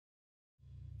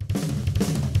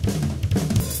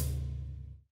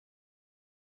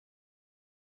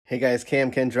Hey guys,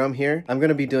 KMKanDrum here. I'm going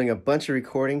to be doing a bunch of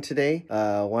recording today.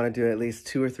 I want to do at least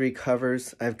 2 or 3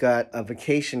 covers. I've got a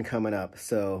vacation coming up,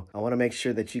 so I want to make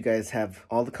sure that you guys have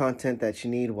all the content that you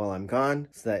need while I'm gone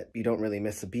so that you don't really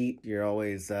miss a beat. You're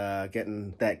always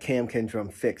getting that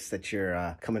KMKanDrum fix that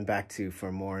you're coming back to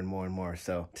for more and more and more.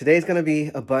 So today's going to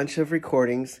be a bunch of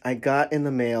recordings. I got in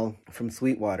the mail from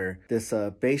Sweetwater this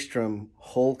bass drum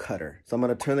hole cutter. So I'm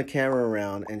going to turn the camera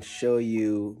around and show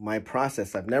you my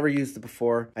process. I've never used it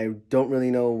before. I don't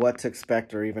really know what to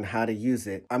expect or even how to use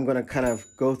it. I'm going to kind of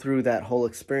go through that whole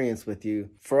experience with you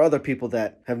for other people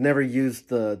that have never used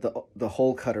the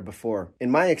hole cutter before.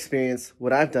 In my experience,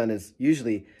 what I've done is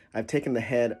usually I've taken the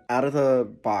head out of the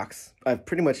box. I've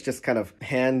pretty much just kind of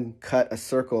hand cut a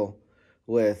circle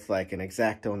with like an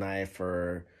X-Acto knife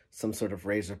or some sort of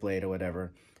razor blade or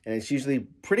whatever. And it's usually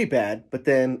pretty bad, but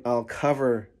then I'll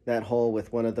cover that hole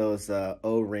with one of those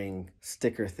O-ring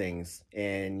sticker things,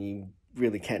 and you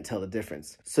really can't tell the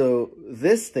difference. So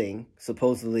this thing,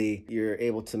 supposedly you're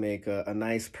able to make a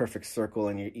nice perfect circle,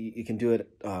 and you can do it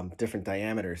different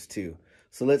diameters too.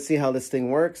 So let's see how this thing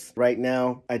works. Right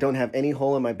now, I don't have any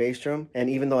hole in my bass drum, and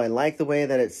even though I like the way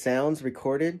that it sounds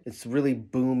recorded, it's really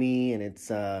boomy and it's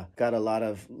got a lot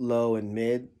of low and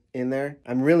mid in there.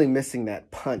 I'm really missing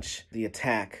that punch, the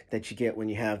attack that you get when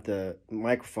you have the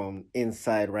microphone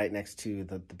inside right next to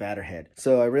the batter head.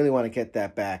 So I really want to get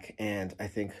that back, and I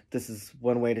think this is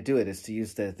one way to do it, is to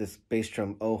use this bass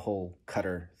drum O-hole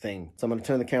cutter thing. So I'm going to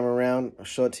turn the camera around, I'll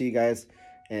show it to you guys,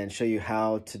 and show you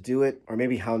how to do it, or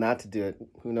maybe how not to do it.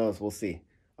 Who knows? We'll see.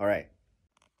 All right.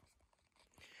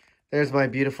 There's my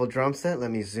beautiful drum set.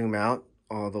 Let me zoom out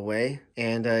all the way,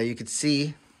 and you can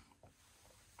see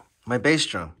my bass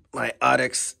drum. My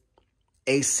Audix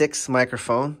A6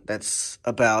 microphone, that's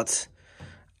about,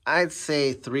 I'd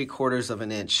say 3/4 of an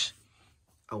inch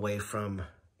away from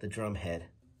the drum head.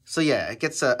 So yeah, it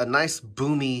gets a nice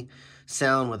boomy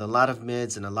sound with a lot of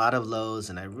mids and a lot of lows,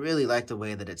 and I really like the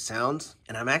way that it sounds.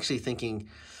 And I'm actually thinking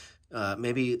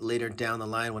maybe later down the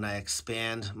line when I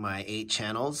expand my 8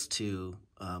 channels to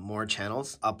more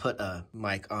channels, I'll put a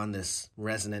mic on this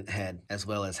resonant head as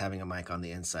well as having a mic on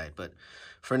the inside. But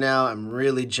for now, I'm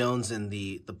really jonesing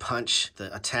the punch,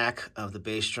 the attack of the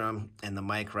bass drum, and the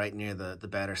mic right near the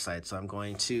batter side. So I'm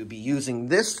going to be using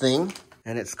this thing,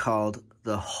 and it's called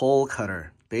the hole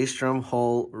cutter, bass drum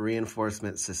hole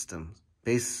reinforcement system.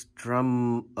 Bass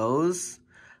drum O's?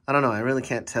 I don't know, I really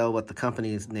can't tell what the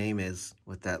company's name is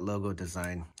with that logo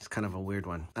design. It's kind of a weird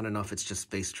one. I don't know if it's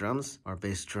just bass drums or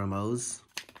bass drum O's.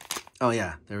 Oh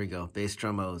yeah, there we go, bass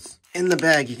drum O's. In the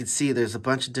bag, you can see there's a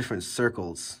bunch of different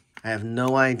circles. I have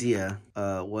no idea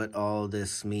what all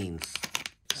this means,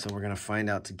 so we're gonna find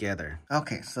out together.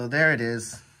 Okay, so there it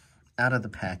is, out of the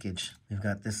package. We've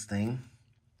got this thing,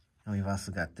 and we've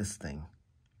also got this thing.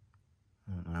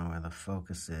 I don't know where the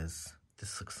focus is.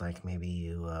 This looks like maybe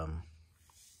you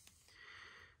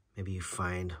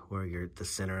find where the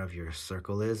center of your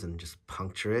circle is and just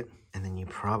puncture it, and then you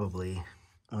probably,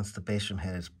 once the bass drum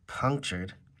head is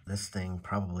punctured, this thing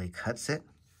probably cuts it.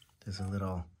 There's a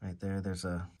little, right there, there's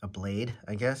a blade,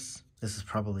 I guess. This is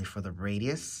probably for the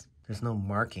radius. There's no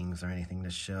markings or anything to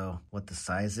show what the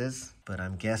size is, but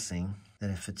I'm guessing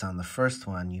that if it's on the first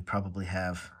one, you probably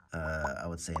have, I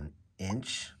would say, an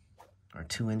inch or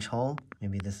 2-inch hole.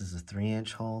 Maybe this is a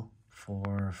 3-inch hole.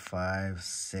 4, 5,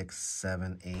 6,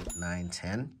 7, 8, 9,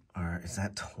 10. Or is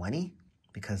that 20?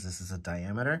 Because this is a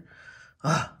diameter.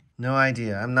 Oh, no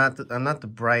idea. I'm not the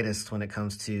brightest when it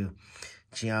comes to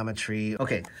geometry.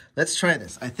 Okay, let's try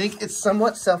this. I think it's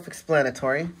somewhat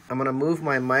self-explanatory. I'm gonna move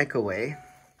my mic away.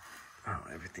 Oh,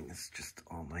 everything is just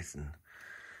all nice and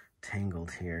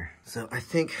tangled here. So I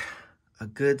think a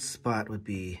good spot would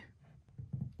be,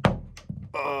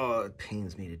 oh, it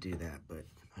pains me to do that, but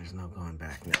there's no going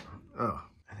back now. Oh,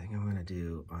 I think I'm gonna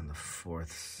do on the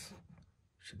 4th,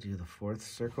 should do the 4th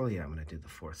circle? Yeah, I'm gonna do the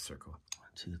 4th circle. 1,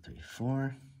 2, 3,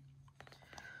 4.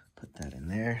 Put that in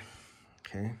there,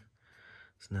 okay.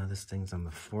 So now this thing's on the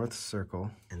 4th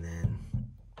circle, and then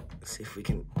let's see if we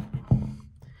can,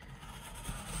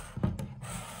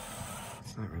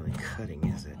 it's not really cutting,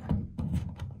 is it?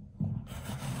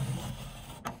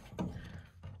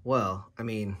 Well, I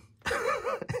mean,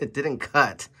 it didn't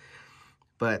cut,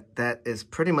 but that is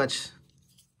pretty much,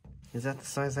 is that the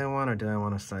size I want, or do I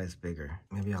want a size bigger?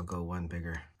 Maybe I'll go one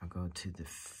bigger. I'll go to the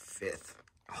 5th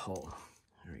hole.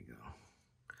 There we go.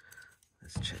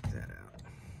 Let's check that out.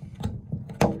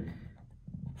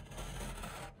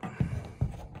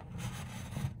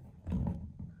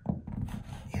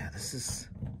 Yeah, this is,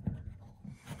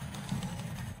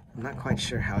 I'm not quite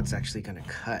sure how it's actually gonna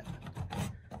cut.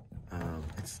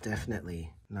 It's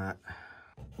definitely not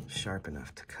sharp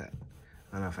enough to cut.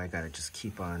 I don't know if I gotta just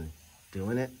keep on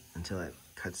doing it until it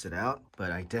cuts it out,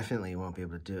 but I definitely won't be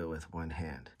able to do it with one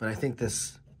hand. But I think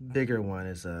this bigger one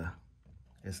is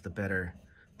the better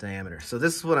diameter. So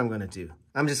this is what I'm gonna do.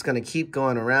 I'm just gonna keep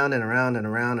going around and around and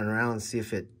around and around and see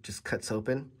if it just cuts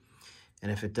open.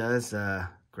 And if it does,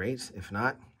 great. If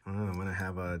not, I don't know, I'm gonna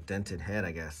have a dented head,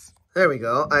 I guess. There we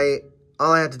go.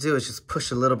 All I have to do is just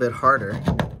push a little bit harder.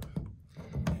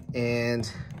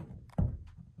 And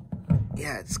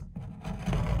yeah, it's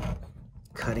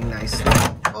cutting nicely.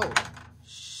 Oh,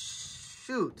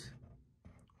 shoot.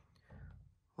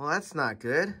 Well, that's not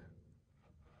good.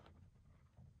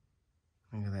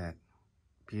 Look at that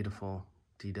beautiful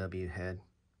DW head.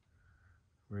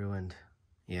 Ruined.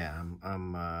 Yeah,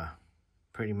 I'm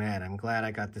pretty mad. I'm glad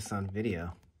I got this on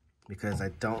video because I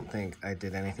don't think I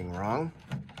did anything wrong.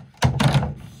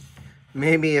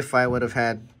 Maybe if I would have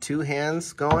had two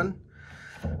hands going,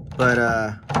 but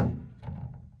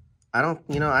I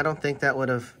don't think that would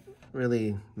have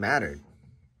really mattered.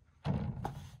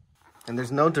 And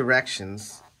there's no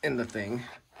directions in the thing.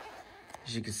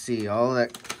 As you can see, all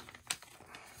that.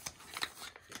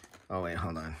 Oh wait,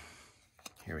 hold on.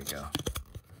 Here we go.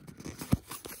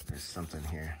 There's something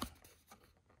here.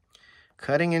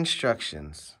 Cutting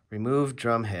instructions. Remove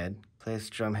drum head. Place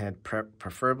drum head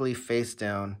preferably face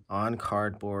down on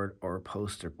cardboard or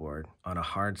poster board on a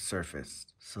hard surface.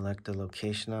 Select the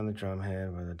location on the drum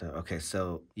head. Okay,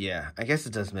 so yeah, I guess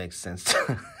it does make sense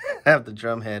to have the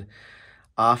drum head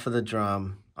off of the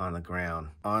drum on the ground,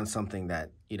 on something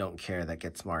that you don't care that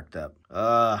gets marked up.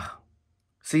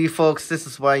 See, folks, this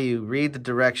is why you read the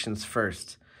directions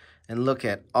first and look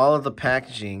at all of the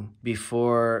packaging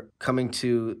before coming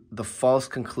to the false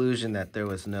conclusion that there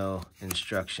was no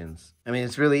instructions. I mean,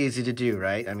 it's really easy to do,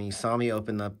 right? I mean, you saw me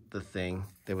open up the thing.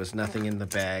 There was nothing in the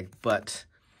bag but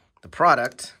the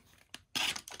product.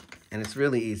 And it's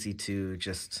really easy to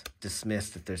just dismiss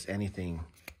that there's anything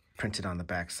printed on the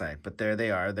backside. But there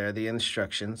they are. They're the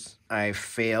instructions. I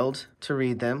failed to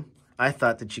read them. I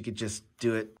thought that you could just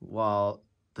do it while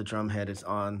the drum head is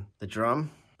on the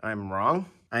drum. I'm wrong.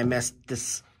 I messed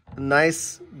this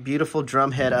nice, beautiful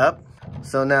drum head up.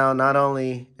 So now not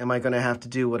only am I going to have to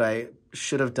do what I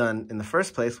should have done in the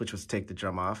first place, which was take the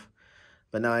drum off,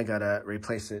 but now I got to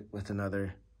replace it with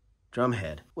another drum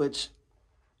head, which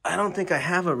I don't think I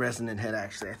have a resonant head,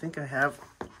 actually. I think I have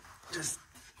just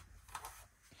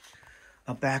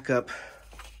a backup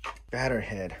batter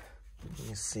head. Let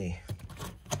me see.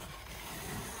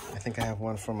 I think I have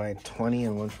one for my 20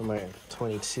 and one for my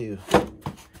 22.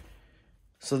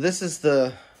 So this is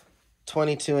the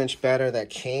 22-inch batter that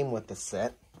came with the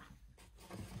set.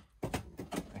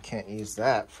 I can't use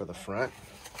that for the front.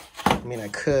 I mean, I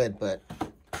could, but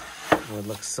it would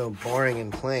look so boring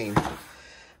and plain.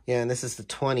 Yeah, and this is the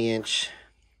 20-inch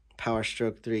Power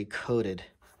Stroke 3 coated,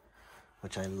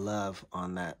 which I love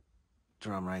on that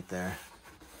drum right there.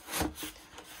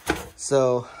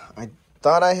 So I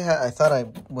thought I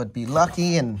would be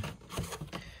lucky and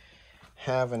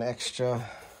have an extra,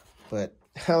 but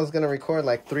I was gonna record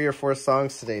like 3 or 4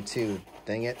 songs today too.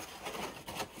 Dang it.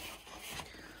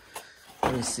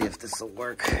 Let me see if this will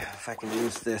work, if I can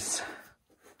use this.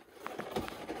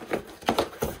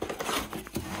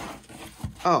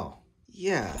 Oh,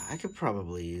 yeah, I could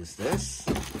probably use this.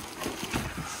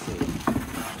 Let's see.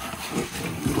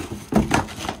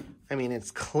 I mean,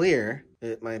 it's clear.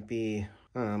 It might be,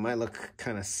 I don't know, it might look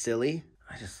kind of silly.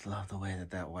 I just love the way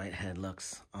that white head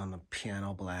looks on the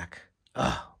piano black.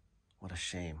 Oh, what a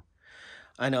shame.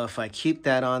 I know if I keep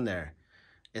that on there,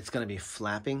 it's going to be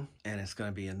flapping and it's going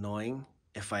to be annoying.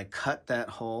 If I cut that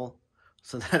hole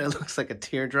so that it looks like a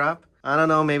teardrop, I don't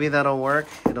know, maybe that'll work.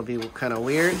 It'll be kind of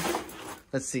weird.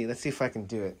 Let's see if I can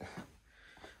do it.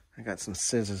 I got some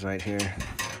scissors right here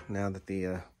now that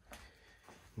the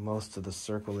most of the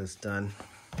circle is done.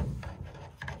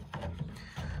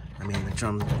 I mean,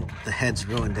 the head's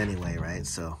ruined anyway, right?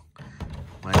 So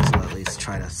might as well at least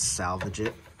try to salvage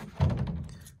it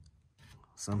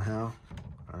somehow.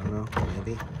 I don't know,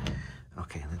 maybe.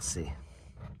 Okay, let's see.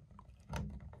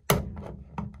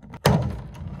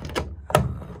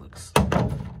 Looks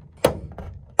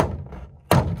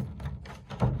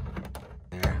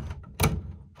there.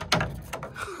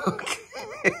 Okay.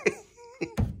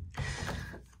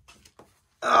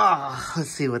 Oh, let's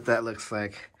see what that looks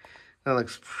like. That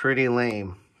looks pretty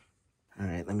lame. All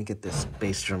right, let me get this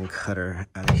bass drum cutter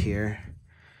out of here.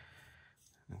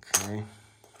 Okay.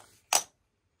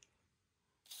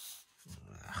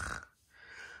 Ugh.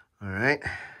 All right.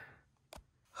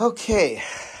 Okay.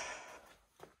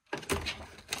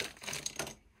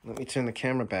 Let me turn the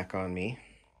camera back on me.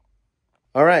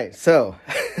 All right, so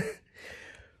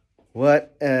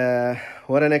What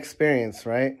an experience,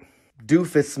 right?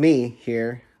 Doofus me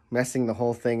here, messing the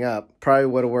whole thing up. Probably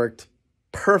would have worked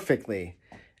perfectly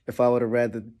if I would have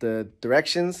read the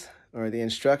directions or the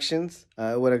instructions.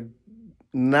 It would have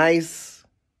nice,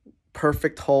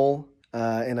 perfect hole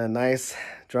in a nice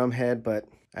drum head, but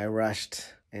I rushed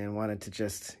and wanted to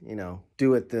just,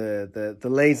 do it the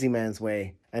lazy man's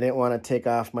way. I didn't want to take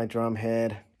off my drum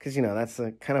head because, that's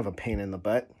a kind of a pain in the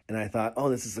butt. And I thought, oh,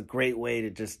 this is a great way to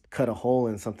just cut a hole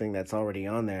in something that's already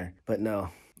on there. But no,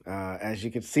 as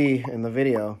you can see in the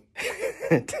video,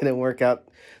 it didn't work out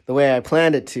the way I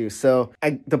planned it to. So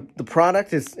the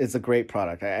product is a great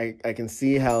product. I can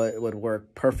see how it would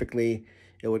work perfectly.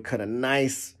 It would cut a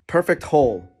nice, perfect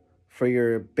hole for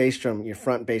your bass drum, your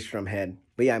front bass drum head.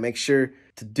 But yeah, make sure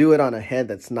to do it on a head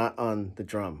that's not on the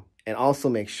drum. And also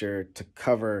make sure to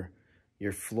cover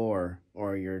your floor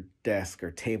or your desk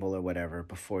or table or whatever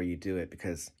before you do it,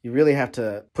 because you really have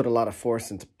to put a lot of force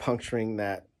into puncturing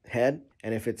that head.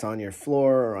 And if it's on your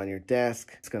floor or on your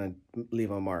desk, it's going to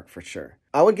leave a mark for sure.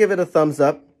 I would give it a thumbs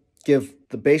up. Give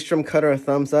the bass drum cutter a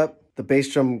thumbs up. The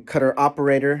bass drum cutter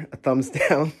operator a thumbs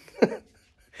down.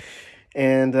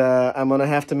 And I'm going to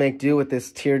have to make do with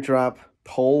this teardrop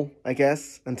hole, I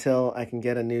guess, until I can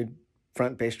get a new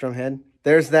front bass drum head.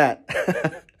 There's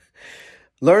that.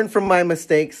 Learn from my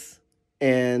mistakes.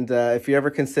 And if you're ever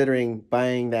considering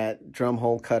buying that drum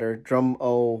hole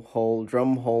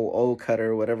O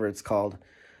cutter, whatever it's called,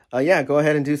 yeah, go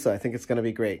ahead and do so. I think it's going to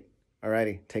be great.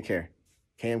 Alrighty, take care.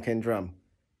 KMKanDrum.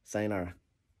 Sayonara.